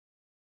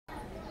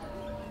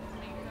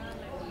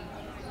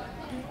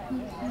We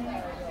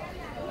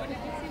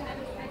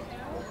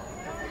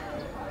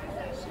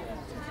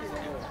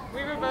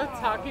were both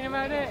talking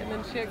about it, and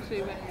then she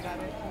actually went and got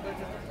it.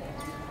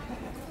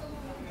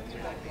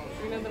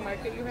 You know the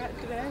market you were at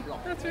today?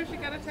 That's where she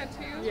got a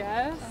tattoo?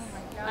 Yes. Oh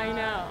my God. I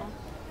know.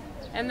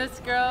 And this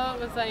girl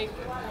was like,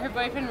 her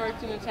boyfriend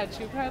worked in a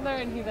tattoo parlor,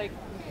 and he like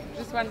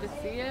just wanted to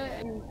see it,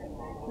 and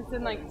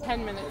within like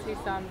 10 minutes he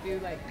saw him do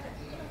like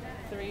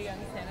 3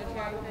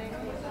 unsanitary things.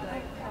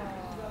 Like,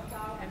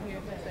 and he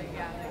was just like,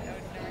 yeah, like I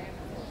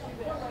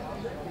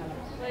would never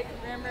get. Like,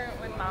 remember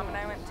when Mom and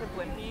I went to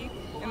Blimpie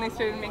and they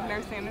started making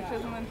our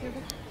sandwiches and then she was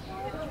like,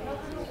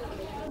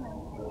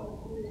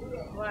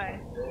 Why?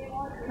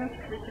 that's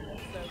freaking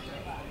so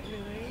good.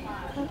 Really?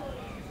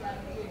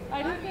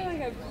 I just feel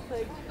like I've just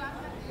like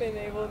been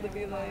able to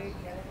be like,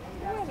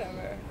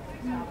 whatever.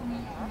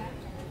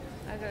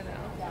 I don't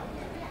know.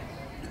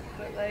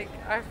 But like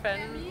our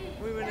friend,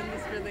 we went in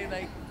this really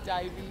like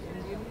divey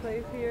Indian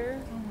place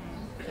here,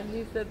 and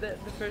he said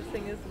that the first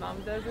thing his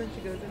mom does when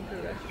she goes into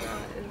a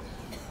restaurant is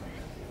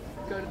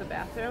go to the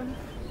bathroom,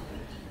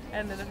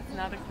 and then if it's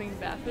not a clean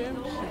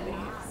bathroom, she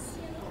leaves.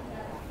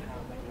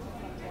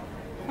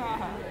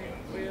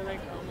 We were like,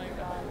 oh my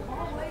god.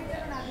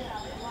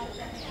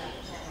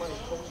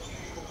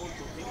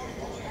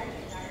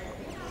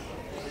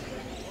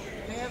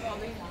 They have all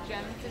these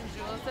gems and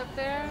jewels up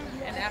there,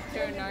 and after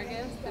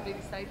Nargis, the big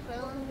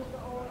cyclone,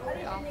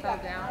 they all fell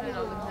down and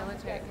all the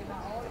military came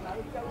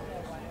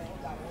out.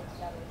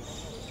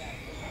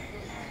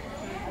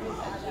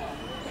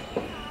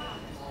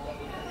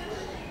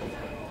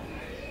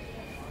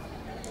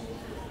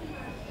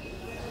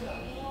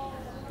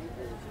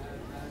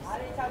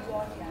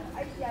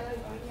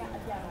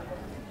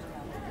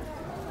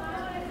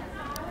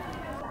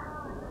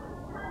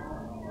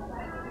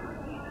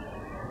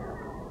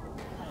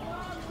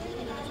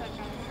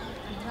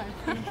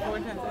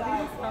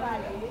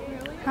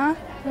 Huh?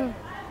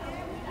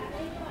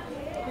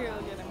 Here,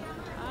 I'll get him.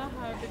 I'll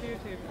have the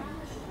YouTube.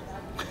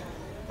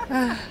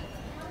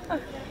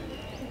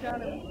 You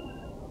got him.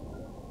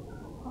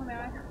 Oh, now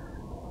I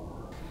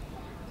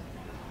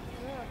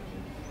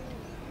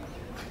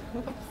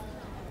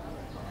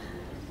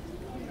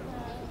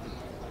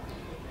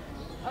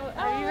Oh,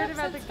 have you heard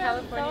about the that's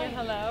California going.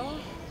 Hello?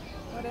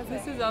 What is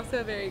This it? is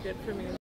also very good for me.